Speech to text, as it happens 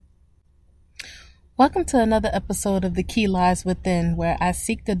Welcome to another episode of The Key Lies Within, where I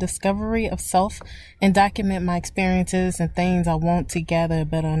seek the discovery of self and document my experiences and things I want to gather a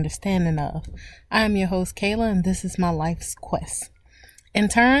better understanding of. I am your host, Kayla, and this is my life's quest. In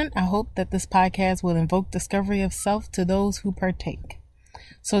turn, I hope that this podcast will invoke discovery of self to those who partake.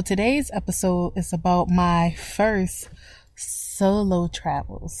 So today's episode is about my first solo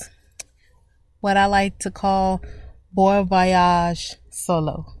travels, what I like to call Voyage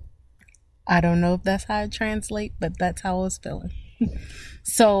solo. I don't know if that's how I translate, but that's how I was feeling.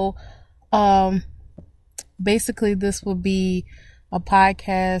 So, basically this will be a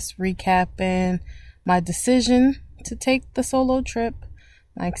podcast recapping my decision to take the solo trip,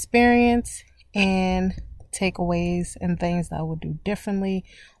 my experience, and takeaways and things that I would do differently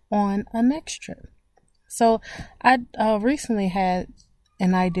on a next trip. So, I recently had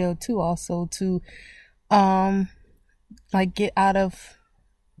an idea too, also to, get out of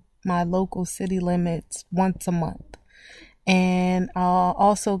my local city limits once a month. And I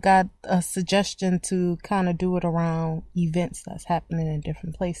also got a suggestion to kind of do it around events that's happening in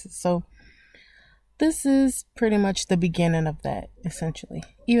different places. So this is pretty much the beginning of that, essentially,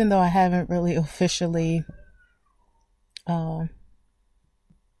 even though I haven't really officially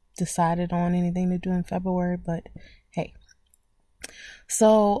decided on anything to do in February, but hey.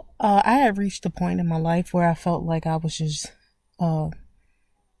 So I had reached a point in my life where I felt like I was just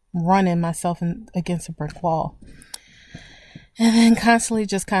running myself against a brick wall, and then constantly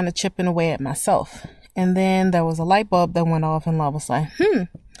just kind of chipping away at myself. And then there was a light bulb that went off, and I was like,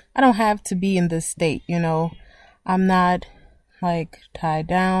 I don't have to be in this state, I'm not tied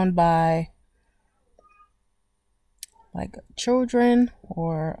down by children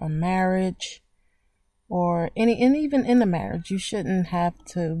or a marriage or and even in a marriage, you shouldn't have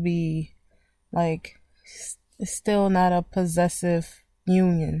to be it's still not a possessive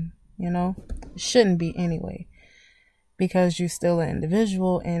union, it shouldn't be anyway, because you're still an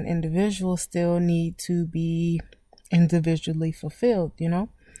individual, and individuals still need to be individually fulfilled,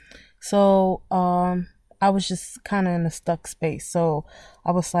 so I was just kind of in a stuck space. So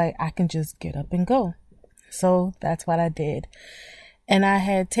I was like, I can just get up and go. So that's what I did. And I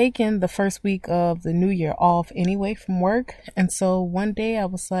had taken the first week of the new year off anyway from work, and so one day I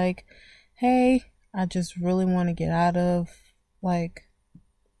was like, hey, I just really want to get out of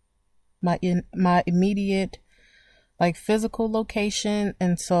my immediate physical location.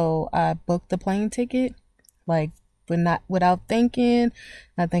 And so I booked the plane ticket, without thinking,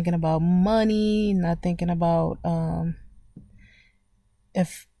 not thinking about money, not thinking about not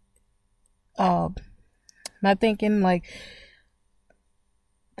thinking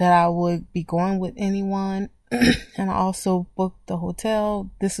that I would be going with anyone. And I also booked the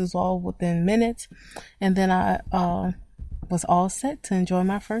hotel. This is all within minutes. And then I was all set to enjoy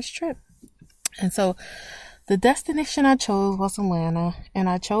my first trip. And so the destination I chose was Atlanta. And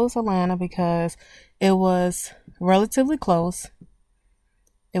I chose Atlanta because it was relatively close.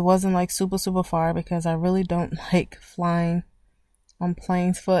 It wasn't super, super far, because I really don't like flying on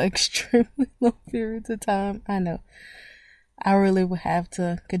planes for extremely long periods of time. I know. I really would have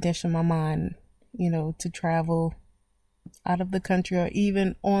to condition my mind, to travel out of the country or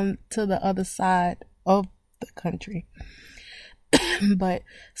even on to the other side of the country. But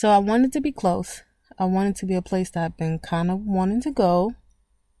so I wanted to be close. I wanted to be a place that I've been kind of wanting to go.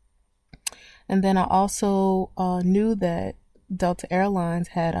 And then I also knew that Delta Airlines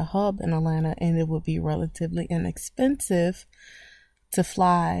had a hub in Atlanta, and it would be relatively inexpensive to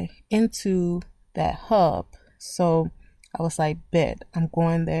fly into that hub. So I was like, bet, I'm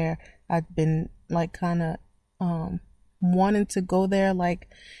going there. I've been kind of wanting to go there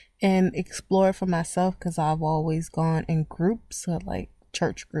and explore for myself, because I've always gone in groups, so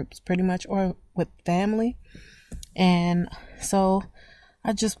church groups pretty much, or with family. And so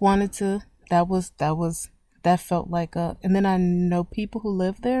I just wanted to, that felt like and then I know people who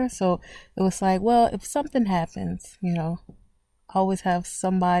live there, so it was well, if something happens, I always have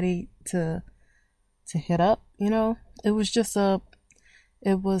somebody to hit up. It was just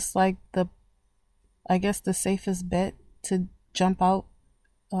it was the safest bet to jump out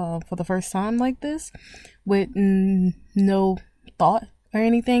for the first time like this, with no thought or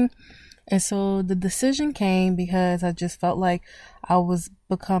anything. And so the decision came because I just felt like I was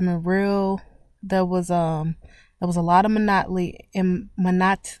becoming real. There was a lot of monotony in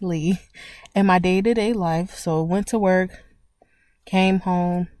my day-to-day life. So went to work, came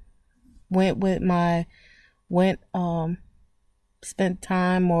home, spent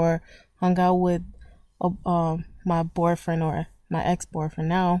time or hung out with my boyfriend, or my ex-boyfriend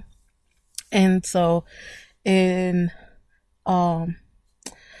now. And so in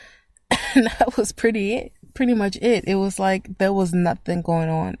And that was pretty much it. It was like there was nothing going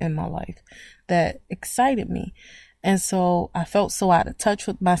on in my life that excited me. And so I felt so out of touch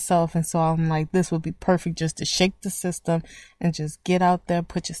with myself. And so I'm like, this would be perfect just to shake the system and just get out there,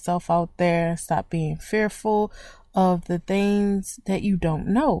 put yourself out there, stop being fearful of the things that you don't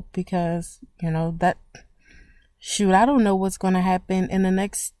know. Because, that, shoot, I don't know what's going to happen in the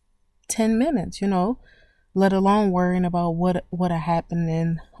next 10 minutes, let alone worrying about what'll happen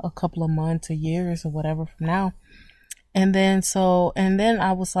in a couple of months or years or whatever from now. And then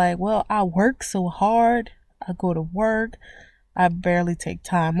I was like, well, I work so hard. I go to work. I barely take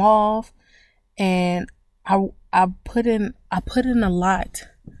time off, and I put in a lot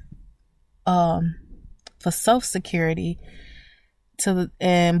for self-security but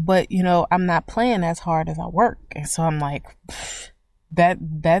I'm not playing as hard as I work. And so I'm like,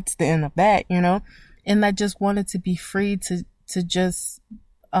 that's the end of that, and I just wanted to be free to just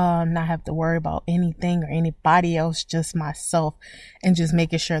not have to worry about anything or anybody else, just myself, and just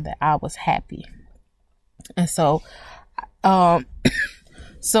making sure that I was happy. And so, I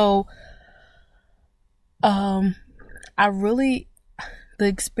really, the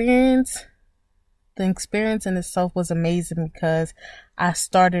experience in itself was amazing, because I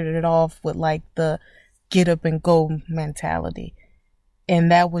started it off with like the get up and go mentality.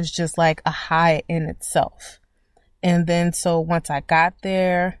 And that was just like a high in itself. And then, so once I got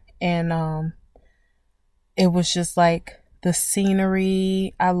there, and, it was just like, the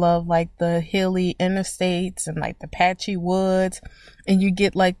scenery, I love like the hilly interstates and like the patchy woods, and you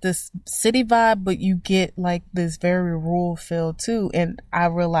get like this city vibe, but you get like this very rural feel too. And I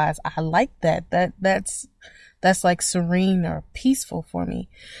realized I like that. That's like serene or peaceful for me.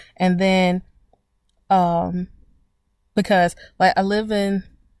 And then, because like I live in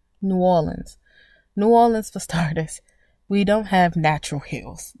New Orleans, for starters, we don't have natural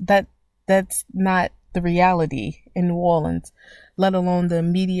hills. That's not the reality in New Orleans, let alone the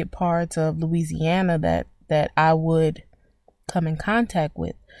immediate parts of Louisiana that I would come in contact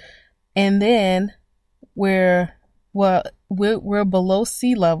with. And then we're below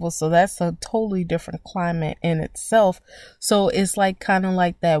sea level, so that's a totally different climate in itself. So it's like kind of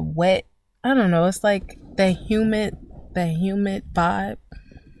like that wet, I don't know, it's like that humid vibe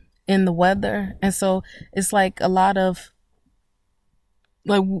in the weather. And so it's like a lot of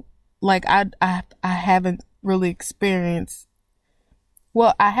like I haven't really experienced,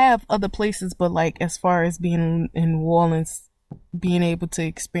 well, I have other places, but like as far as being in New Orleans, being able to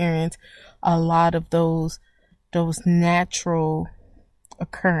experience a lot of those natural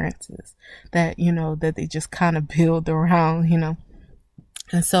occurrences that, that they just kind of build around,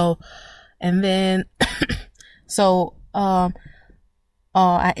 And so, and then,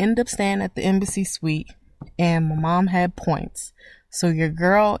 I ended up staying at the Embassy Suite, and my mom had points. So your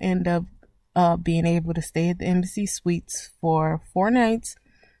girl ended up being able to stay at the Embassy Suites for 4 nights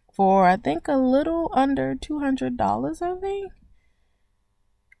for, I think, a little under $200, I think.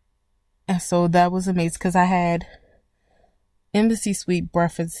 And so that was amazing, because I had Embassy Suite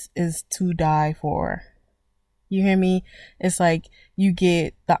breakfast is to die for. You hear me? It's like you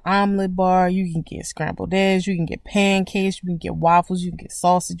get the omelet bar, you can get scrambled eggs, you can get pancakes, you can get waffles, you can get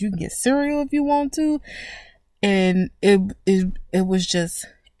sausage, you can get cereal if you want to. And it was just,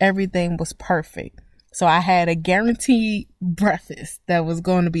 everything was perfect. So I had a guaranteed breakfast that was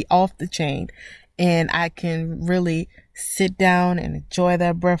going to be off the chain, and I can really sit down and enjoy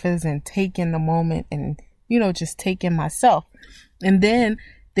that breakfast and take in the moment and, just take in myself. And then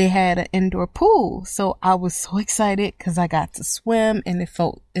they had an indoor pool. So I was so excited because I got to swim, and it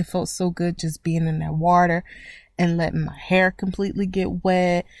felt so good just being in that water and letting my hair completely get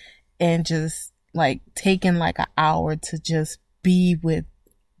wet, and just like taking like an hour to just be with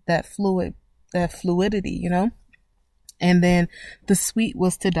that fluidity, And then the suite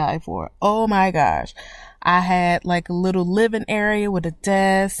was to die for. Oh my gosh. I had like a little living area with a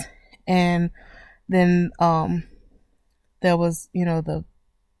desk, and then there was, the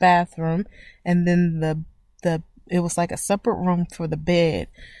bathroom, and then it was like a separate room for the bed,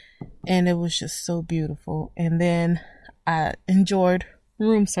 and it was just so beautiful. And then I enjoyed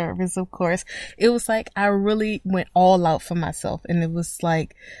room service, of course. It was like I really went all out for myself, and it was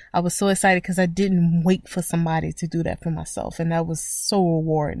like I was so excited because I didn't wait for somebody to do that for myself, and that was so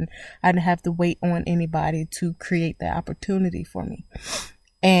rewarding. I didn't have to wait on anybody to create that opportunity for me.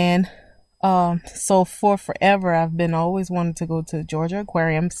 And so for forever, I've been always wanting to go to the Georgia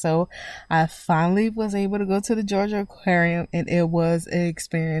Aquarium. So I finally was able to go to the Georgia Aquarium, and it was an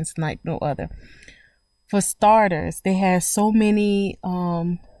experience like no other. For starters, they had so many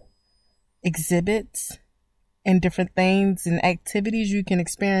exhibits and different things and activities you can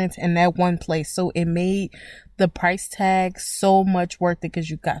experience in that one place. So it made the price tag so much worth it because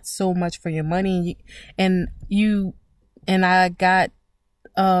you got so much for your money, and I got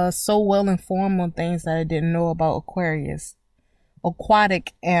so well informed on things that I didn't know about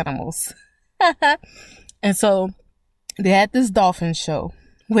aquatic animals. And so they had this dolphin show,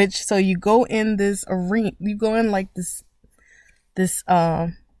 so you go in this arena, you go in like this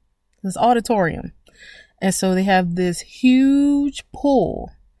auditorium. And so they have this huge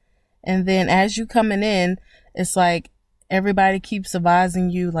pool. And then as you coming in, it's like everybody keeps advising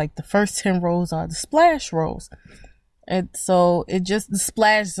you, like the first 10 rows are the splash rows. And so it just the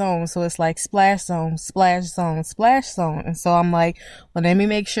splash zone. So it's like splash zone, splash zone, splash zone. And so I'm like, well, let me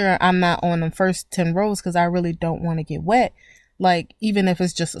make sure I'm not on the first 10 rows because I really don't want to get wet. Like, even if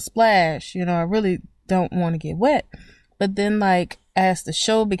it's just a splash, I really don't want to get wet. But then, like, as the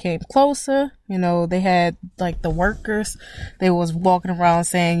show became closer, they had like the workers, they was walking around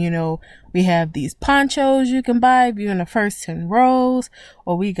saying, we have these ponchos you can buy if you're in the first 10 rows,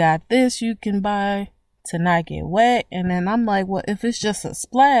 or we got this you can buy to not get wet. And then I'm like, well, if it's just a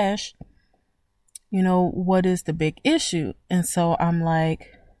splash, what is the big issue? And so I'm like,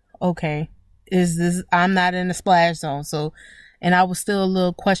 okay, I'm not in the splash zone. So, and I was still a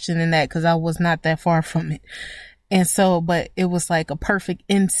little questioning that because I was not that far from it. And so, but it was like a perfect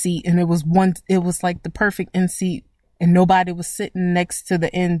end seat, and it was like the perfect end seat, and nobody was sitting next to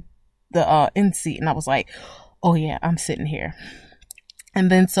the end seat. And I was like, oh yeah, I'm sitting here.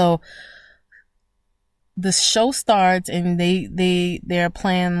 And then so the show starts, and they're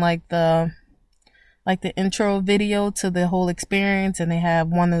playing like the intro video to the whole experience, and they have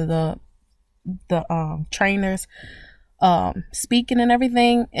one of the trainers speaking and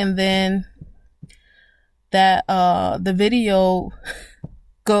everything. And then that the video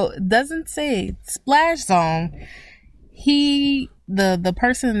doesn't say splash zone. The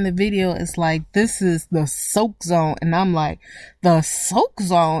person in the video is like, this is the soak zone. And I'm like, the soak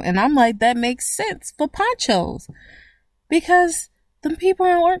zone? And I'm like, that makes sense for ponchos, because the people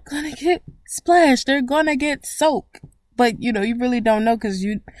aren't gonna get splashed, they're gonna get soaked. But you really don't know, because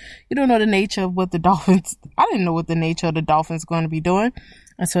you don't know the nature of what the dolphins, I didn't know what the nature of the dolphins going to be doing.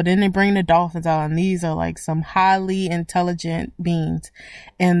 And so then they bring the dolphins out, and these are like some highly intelligent beings,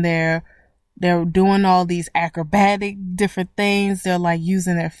 and they're doing all these acrobatic different things. They're like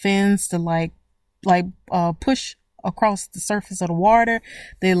using their fins to like push across the surface of the water.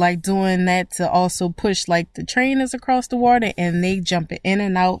 They like doing that to also push like the trainers across the water, and they jump in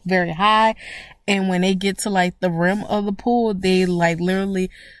and out very high. And when they get to like the rim of the pool, they like literally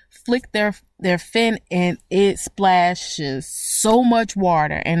flick their fin, and it splashes so much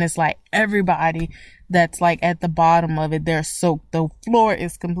water, and it's like everybody that's like at the bottom of it, they're soaked. The floor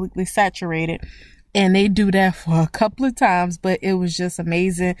is completely saturated. And they do that for a couple of times, but it was just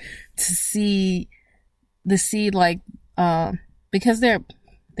amazing to see like because they're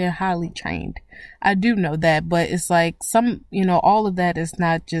highly trained. I do know that, but it's like all of that is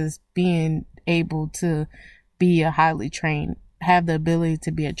not just being able to be a highly trained, have the ability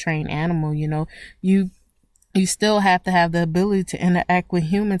to be a trained animal. You still have to have the ability to interact with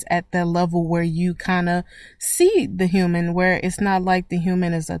humans at that level where you kind of see the human, where it's not like the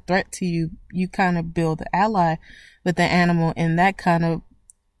human is a threat to you. You kind of build an ally with the animal, and that kind of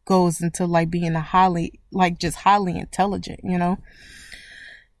goes into like being highly intelligent,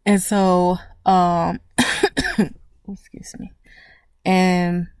 And so, excuse me.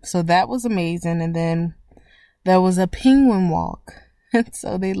 And so that was amazing. And then there was a penguin walk. And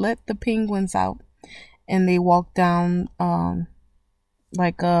so they let the penguins out, and they walked down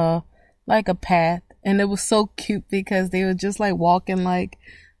like a path, and it was so cute because they were just like walking, like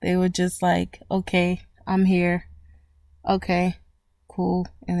they were just like, okay, I'm here, okay, cool,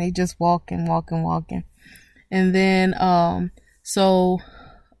 and they just walking. And then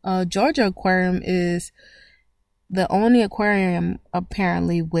Georgia Aquarium is the only aquarium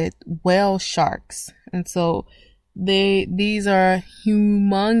apparently with whale sharks, and so these are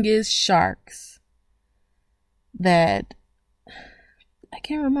humongous sharks that I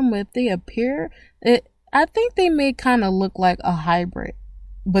can't remember if they appear. I think they may kind of look like a hybrid,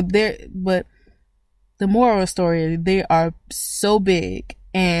 but the moral of the story, they are so big,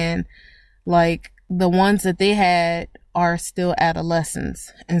 and like the ones that they had are still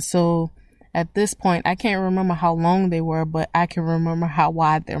adolescents. And so at this point, I can't remember how long they were, but I can remember how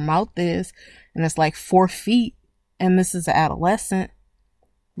wide their mouth is, and it's like 4 feet, and this is an adolescent.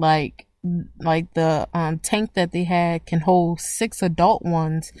 Like the tank that they had can hold 6 adult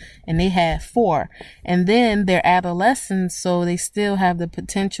ones, and they had 4. And then they're adolescents, so they still have the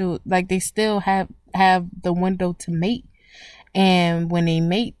potential, like they still have have the window to mate. And when they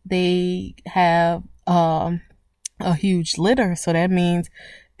mate, they have a huge litter. So that means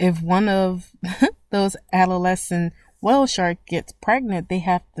if one of those adolescent whale shark gets pregnant, they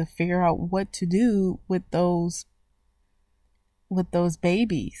have to figure out what to do with those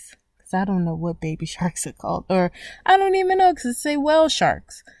babies. Because I don't know what baby sharks are called, or I don't even know because it say whale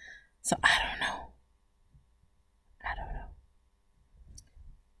sharks. So I don't know.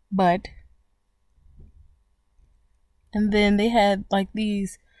 But and then they had like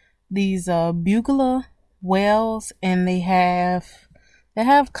these bugler whales, and they have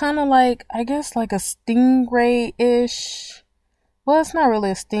kind of like, I guess, like a stingray-ish. Well, it's not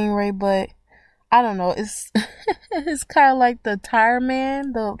really a stingray, but I don't know. It's it's kind of like the tire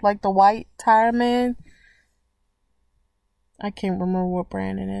man, the white tire man. I can't remember what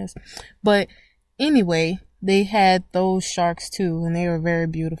brand it is, but anyway, they had those sharks too, and they were very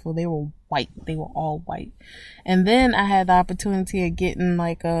beautiful. They were white. They were all white. And then I had the opportunity of getting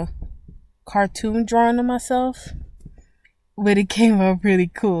like a cartoon drawing of myself, but it came out really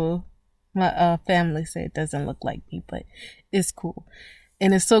cool. My family said it doesn't look like me, but it's cool.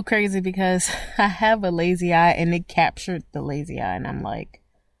 And it's so crazy because I have a lazy eye, and it captured the lazy eye, and I'm like,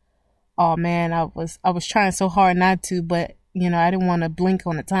 oh man, I was trying so hard not to, but you know, I didn't want to blink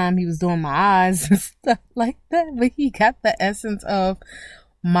on the time he was doing my eyes and stuff like that. But he got the essence of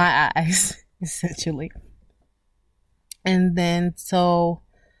my eyes, essentially. And then,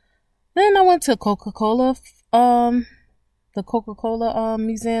 then I went to Coca-Cola, the Coca-Cola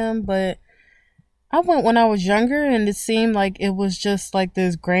museum. But I went when I was younger, and it seemed like it was just like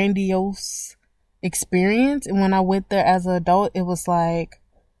this grandiose experience. And when I went there as an adult, it was like,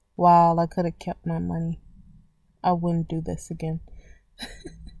 wow, I could have kept my money. I wouldn't do this again.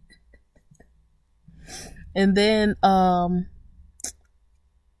 And then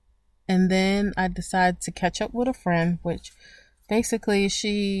I decided to catch up with a friend, which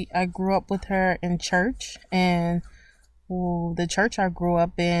basically I grew up with her in church, and the church I grew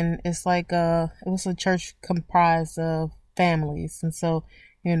up in is like it was a church comprised of families. And so,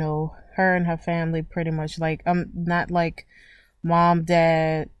 you know, her and her family pretty much, like, I'm not like mom,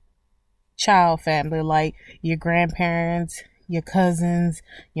 dad, child family, like your grandparents, your cousins,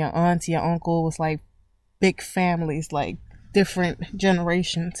 your aunts, your uncle, was like big families, like different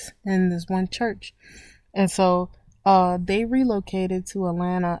generations in this one church. And so they relocated to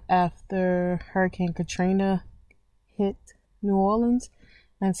Atlanta after Hurricane Katrina hit New Orleans.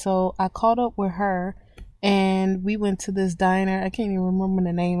 And so I caught up with her, and we went to this diner. I can't even remember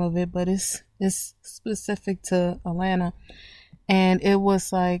the name of it, but it's specific to Atlanta. And it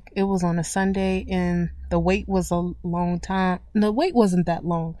was on a Sunday, and the wait was a long time. The wait wasn't that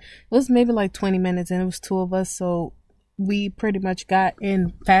long. It was maybe like 20 minutes, and it was two of us. So we pretty much got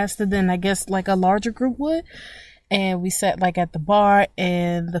in faster than, I guess, like a larger group would. And we sat like at the bar,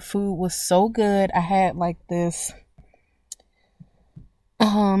 and the food was so good. I had like this,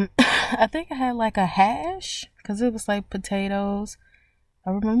 I think I had like a hash, because it was like potatoes.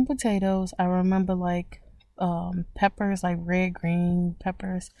 I remember potatoes. I remember like peppers, like red, green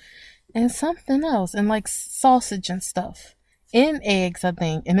peppers, and something else, and like sausage and stuff, and eggs, I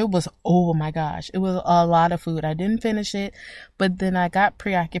think. And it was, oh my gosh, it was a lot of food. I didn't finish it, but then I got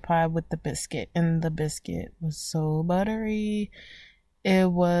preoccupied with the biscuit, and the biscuit was so buttery.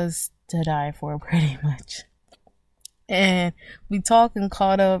 It was to die for, pretty much. And we talked and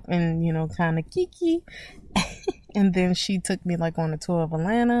caught up, and, you know, kind of kiki. And then she took me like on a tour of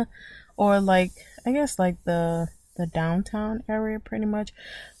Atlanta, or like, I guess like the downtown area, pretty much.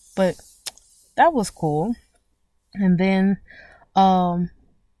 But that was cool. And then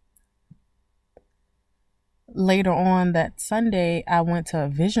later on that Sunday, I went to a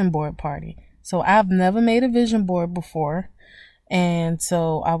vision board party. So I've never made a vision board before, and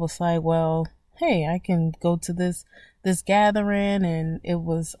so I was like, well, hey, I can go to this gathering. And it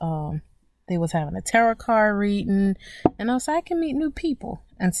was they was having a tarot card reading, and I was like, I can meet new people.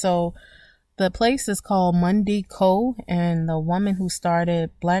 And so the place is called Monday Co., and the woman who started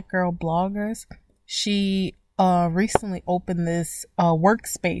Black Girl Bloggers, she recently opened this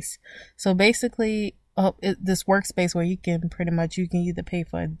workspace. So basically, this workspace where you can either pay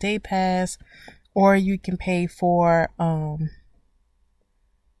for a day pass, or you can pay for a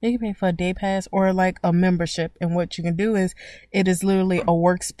day pass or like a membership. And what you can do is, it is literally a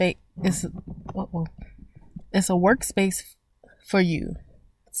workspace. It's a workspace for you.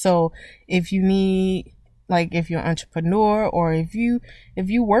 So if you need, like, if you're an entrepreneur, or if you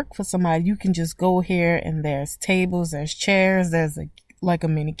work for somebody, you can just go here, and there's tables, there's chairs, there's like a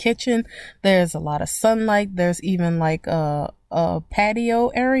mini kitchen, there's a lot of sunlight, there's even like a patio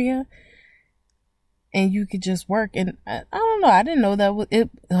area. and you could just work. And I don't know, I didn't know that it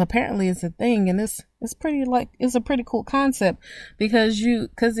apparently is a thing, and it's pretty, like, it's a pretty cool concept, because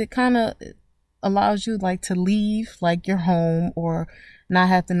it kind of allows you, like, to leave, like, your home, or not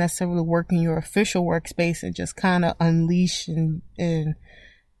have to necessarily work in your official workspace, and just kind of unleash and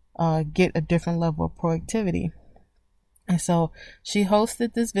get a different level of productivity. And so she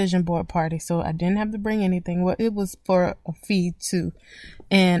hosted this vision board party, so I didn't have to bring anything. Well, it was for a fee too.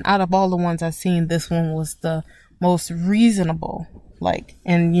 And out of all the ones I've seen, this one was the most reasonable. Like,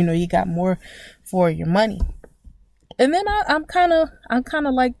 and you got more for your money. And then I'm kind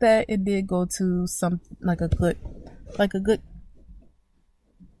of like that. It did go to some like a good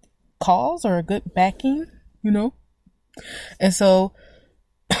cause, or a good backing, And so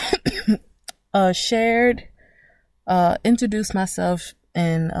shared, introduced myself,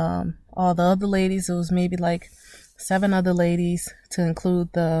 and all the other ladies. It was maybe like 7 other ladies, to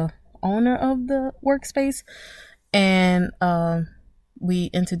include the owner of the workspace. And we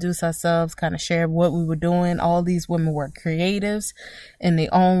introduced ourselves, kind of shared what we were doing. All these women were creatives in their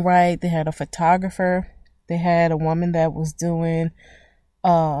own right. They had a photographer. They had a woman that was doing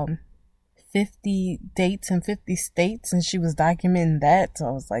 50 dates in 50 states, and she was documenting that. So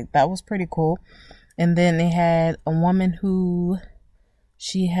I was like, that was pretty cool. And then they had a woman who,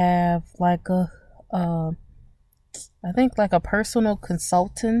 she have like I think like a personal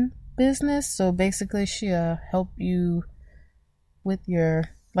consulting business. So basically she help you with your,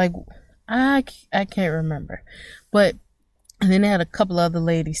 like, I can't remember. But, and then they had a couple other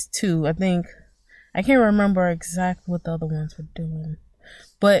ladies too. I can't remember exactly what the other ones were doing.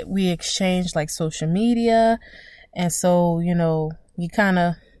 But we exchanged like social media. And so, you kind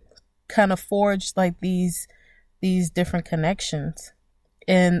of forged like these different connections.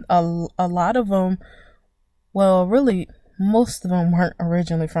 And a lot of them, well, really most of them weren't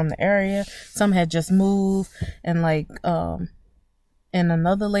originally from the area. Some had just moved, and like and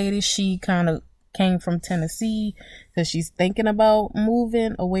another lady, she kind of came from Tennessee, because she's thinking about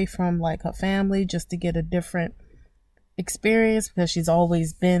moving away from like her family, just to get a different experience, because she's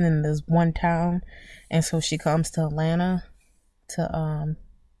always been in this one town. And so she comes to Atlanta to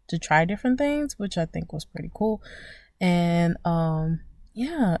try different things, which I think was pretty cool. And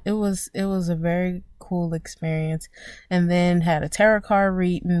yeah, it was a very cool experience. And then had a tarot card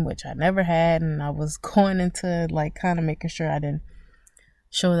reading, which I never had, and I was going into like kind of making sure I didn't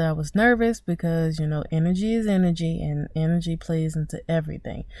show that I was nervous, because energy is energy, and energy plays into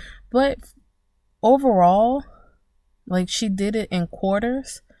everything. But overall, like, she did it in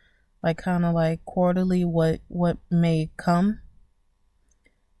quarters, like kind of like quarterly what may come.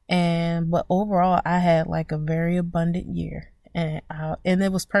 But overall, I had like a very abundant year, and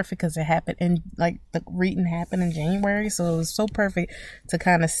it was perfect, because it happened, and like the reading happened in January, so it was so perfect to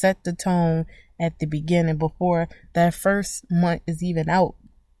kind of set the tone at the beginning, before that first month is even out,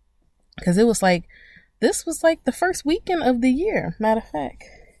 because this was like the first weekend of the year. Matter of fact,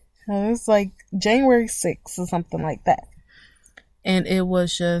 it was like January 6th or something like that, and it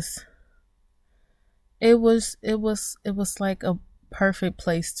was just, it was like a perfect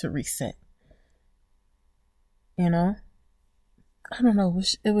place to reset. I don't know.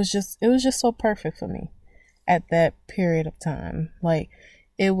 It was just so perfect for me at that period of time. Like,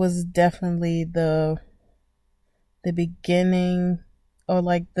 it was definitely the beginning, or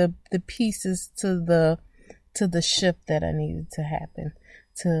like the pieces to the shift that I needed to happen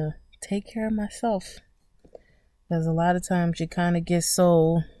to take care of myself. Because a lot of times you kind of get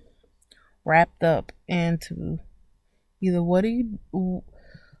so wrapped up into either what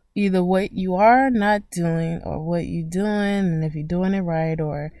you are not doing, or what you're doing, and if you're doing it right,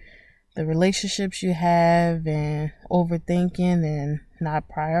 or the relationships you have, and overthinking and not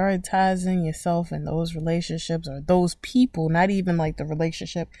prioritizing yourself in those relationships, or those people, not even like the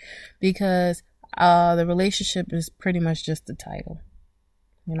relationship, because the relationship is pretty much just the title,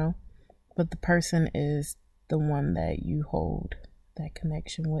 but the person is the one that you hold that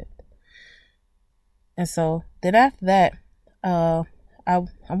connection with. And so then after that, I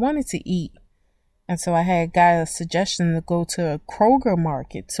wanted to eat. And so I had got a suggestion to go to a Kroger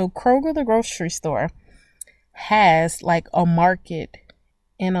market. So Kroger, the grocery store, has like a market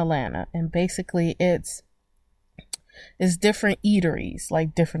in Atlanta. And basically it's different eateries,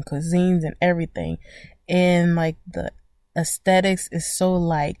 like different cuisines and everything. And like the aesthetics is so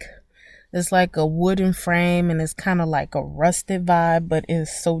like, it's like a wooden frame, and it's kind of like a rusted vibe, but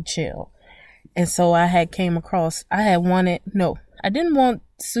it's so chill. And so I didn't want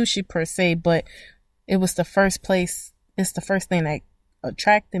sushi per se, but it was the first place, it's the first thing that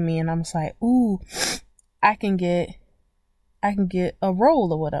attracted me. And I was like, ooh, I can get a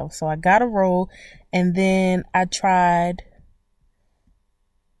roll or whatever. So I got a roll, And then I tried,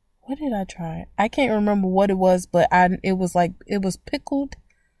 what did I try? I can't remember what it was, but it was pickled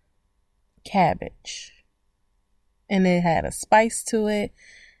cabbage. And it had a spice to it,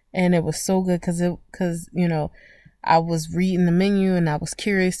 and it was so good because I was reading the menu and I was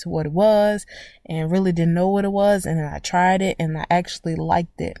curious to what it was and really didn't know what it was, and then I tried it and I actually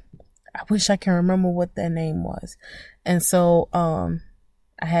liked it. I wish I can remember what that name was. And so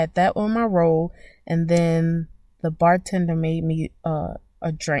I had that on my roll, and then the bartender made me a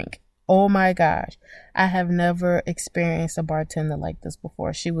drink. Oh my gosh. I have never experienced a bartender like this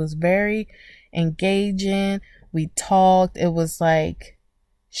before. She was very engaging. We talked. It was like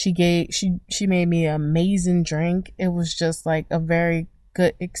she made me an amazing drink. It was just like a very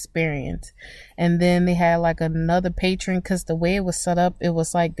good experience. And then they had like another patron, because the way it was set up, it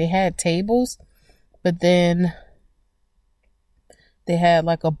was like they had tables, but then they had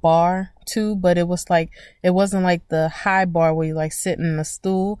like a bar too, but it wasn't like the high bar where you like sit in a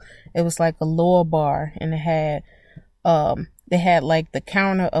stool. It was like a lower bar, and they had like the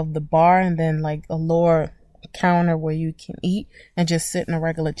counter of the bar, and then like a lower counter where you can eat and just sit in a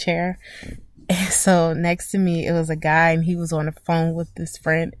regular chair. And so next to me, it was a guy, and he was on the phone with his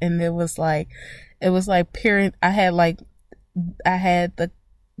friend, and it was like pure. I had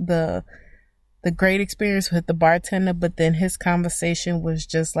the great experience with the bartender, but then his conversation was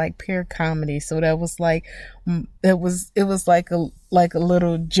just like pure comedy. So that was like, it was like a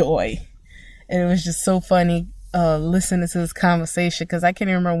little joy. And it was just so funny, listening to this conversation, because I can't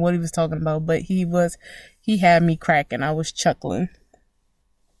even remember what he was talking about, but he had me cracking. I was chuckling.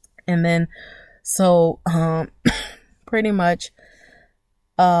 And then, so, pretty much,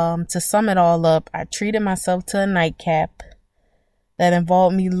 to sum it all up, I treated myself to a nightcap that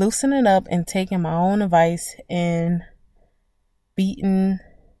involved me loosening up and taking my own advice and beating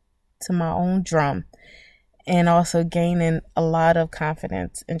to my own drum, and also gaining a lot of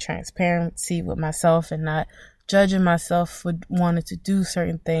confidence and transparency with myself, and not judging myself for wanting to do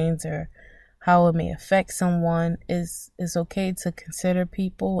certain things or how it may affect someone. It's okay to consider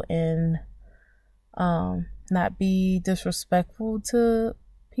people and not be disrespectful to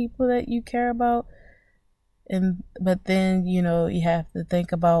people that you care about. But then, you have to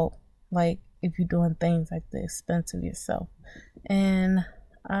think about, like, if you're doing things like the expense of yourself. And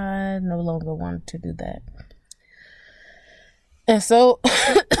I no longer wanted to do that. And so,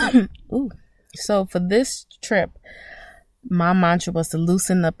 so for this trip, my mantra was to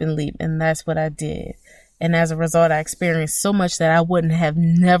loosen up and leap. And that's what I did. And as a result, I experienced so much that I wouldn't have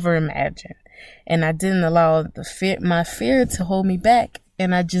never imagined. And I didn't allow my fear to hold me back.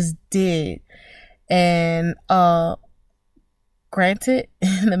 And I just did. And granted,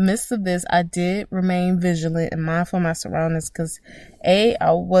 in the midst of this, I did remain vigilant and mindful of my surroundings, because I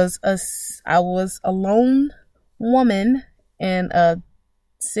was a lone woman in a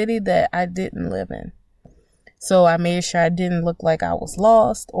city that I didn't live in. So I made sure I didn't look like I was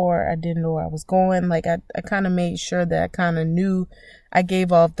lost or I didn't know where I was going. Like I kind of made sure that I kind of knew. I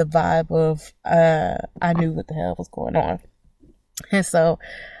gave off the vibe of I knew what the hell was going on. And so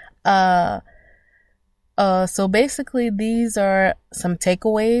so basically these are some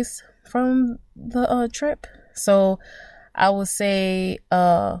takeaways from the trip. So I would say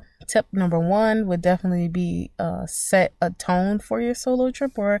tip number 1 would definitely be set a tone for your solo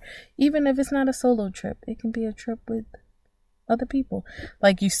trip, or even if it's not a solo trip, it can be a trip with other people.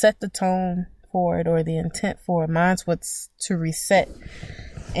 Like, you set the tone for it, or the intent for it. Mine's what's to reset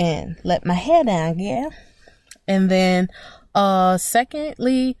and let my hair down, yeah. And then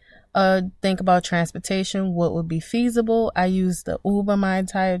secondly, think about transportation, what would be feasible. I used the Uber my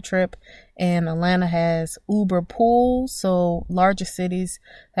entire trip, and Atlanta has Uber Pool. So larger cities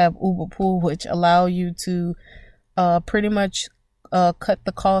have Uber Pool, which allow you to pretty much cut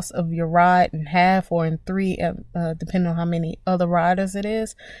the cost of your ride in half or in 3, depending on how many other riders it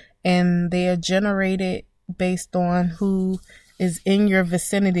is. And they are generated based on who is in your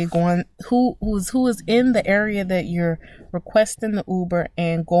vicinity, who is in the area that you're requesting the Uber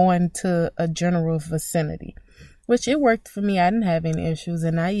and going to a general vicinity, which it worked for me. I didn't have any issues,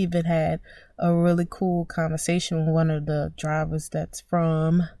 and I even had a really cool conversation with one of the drivers that's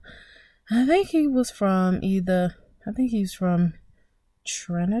from, I think he was from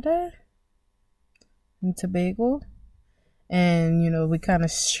Trinidad and Tobago. And, we kind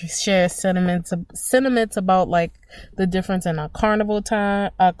of share sentiments about like the difference in our carnival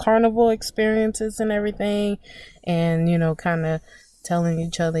experiences and everything. And, kind of telling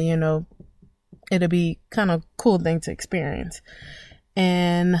each other, it'll be kind of cool thing to experience.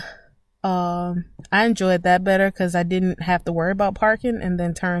 And I enjoyed that better because I didn't have to worry about parking. And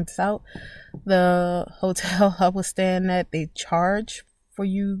then turns out the hotel I was staying at, they charge for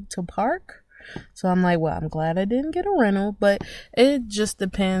you to park. So I'm like, well, I'm glad I didn't get a rental, but it just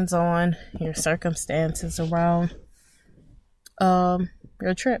depends on your circumstances around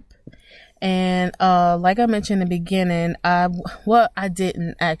your trip. And like I mentioned in the beginning, I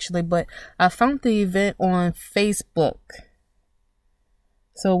didn't actually, but I found the event on Facebook.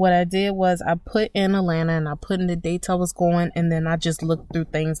 So what I did was I put in Atlanta and I put in the dates I was going, and then I just looked through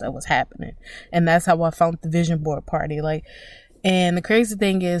things that was happening. And that's how I found the vision board party. And the crazy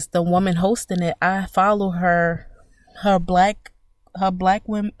thing is, the woman hosting it, I follow her black girl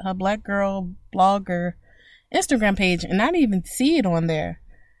blogger Instagram page, and I didn't even see it on there.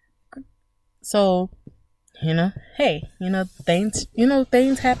 So, hey, things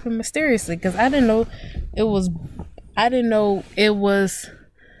happen mysteriously, because I didn't know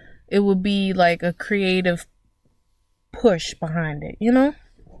it would be like a creative push behind it,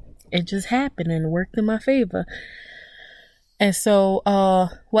 It just happened and worked in my favor. And so,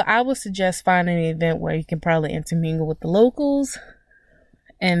 I would suggest finding an event where you can probably intermingle with the locals.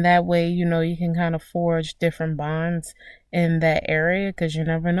 And that way, you can kind of forge different bonds in that area, because you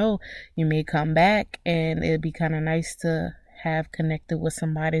never know. You may come back and it'd be kind of nice to have connected with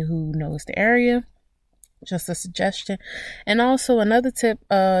somebody who knows the area. Just a suggestion. And also another tip,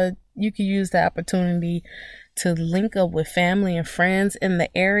 you can use the opportunity to link up with family and friends in the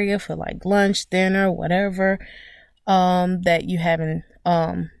area for like lunch, dinner, whatever, that you haven't,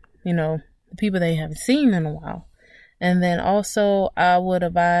 people that you haven't seen in a while. And then also I would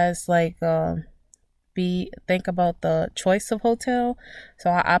advise think about the choice of hotel. So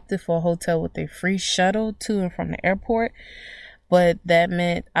I opted for a hotel with a free shuttle to and from the airport. But that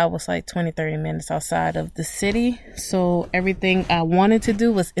meant I was like 20-30 minutes outside of the city. So everything I wanted to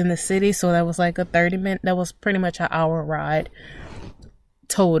do was in the city. So that was like that was pretty much an hour ride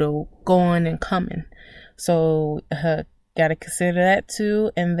total, going and coming. So got to consider that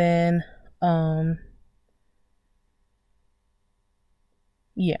too. And then,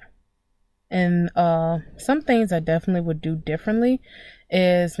 yeah. And some things I definitely would do differently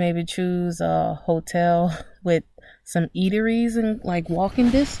is maybe choose a hotel with some eateries and like walking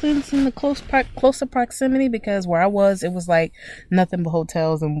distance in the closer proximity, because where I was, it was like nothing but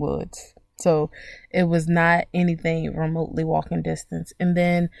hotels and woods. So it was not anything remotely walking distance. And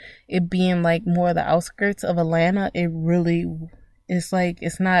then it being like more the outskirts of Atlanta, it's like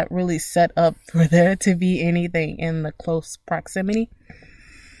it's not really set up for there to be anything in the close proximity.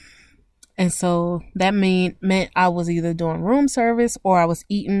 And so that meant I was either doing room service or I was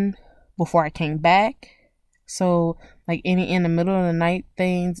eating before I came back. So like any in the middle of the night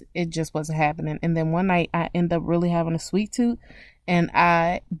things, it just wasn't happening. And then one night I ended up really having a sweet tooth, and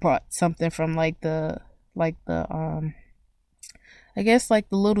I brought something from I guess like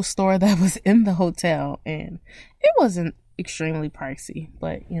the little store that was in the hotel, and it wasn't extremely pricey,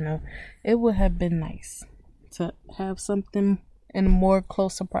 but it would have been nice to have something in more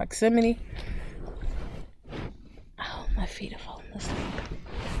closer proximity. Oh, my feet are falling asleep.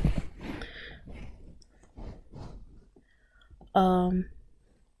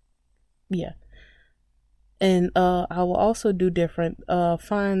 Yeah. And I will also do different,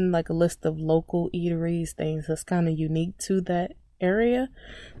 find like a list of local eateries, things that's kind of unique to that area.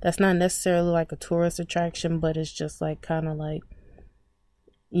 That's not necessarily like a tourist attraction, but it's just like kind of like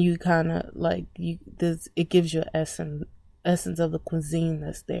it gives you an essence of the cuisine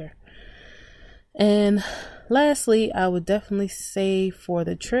that's there. And lastly, I would definitely say for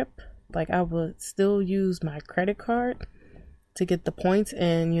the trip, like I would still use my credit card to get the points,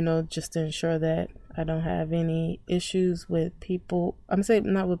 and just to ensure that I don't have any issues with people. I'm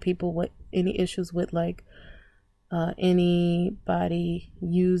saying not with people, with any issues with like anybody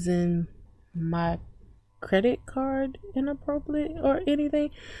using my credit card inappropriately or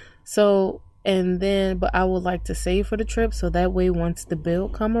anything. So, but I would like to save for the trip, so that way once the bill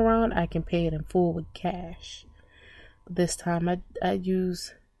come around, I can pay it in full with cash. This time I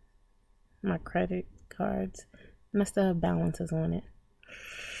use my credit cards, and I still have balances on it.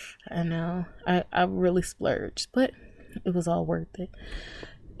 I know I really splurged, but it was all worth it.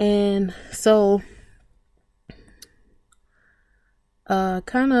 And so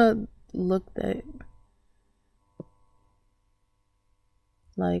kind of looked at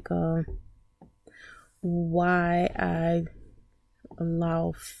like why I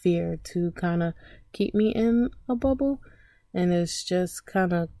allow fear to kind of keep me in a bubble, and it's just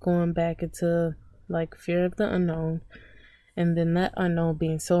kind of going back into like fear of the unknown, and then that unknown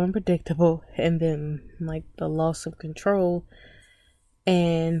being so unpredictable, and then like the loss of control,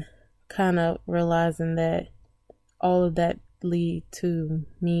 and kind of realizing that all of that lead to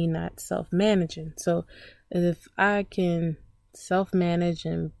me not self-managing. So if I can self-manage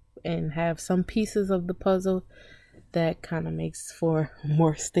and have some pieces of the puzzle, that kind of makes for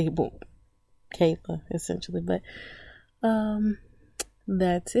more stable Kayla, essentially. But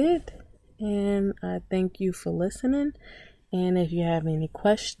that's it. And I thank you for listening. And if you have any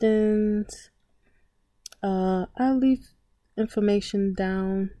questions, I'll leave information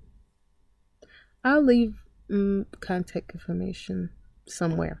down. I'll leave contact information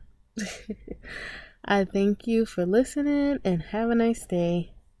somewhere. I thank you for listening and have a nice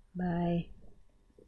day. Bye.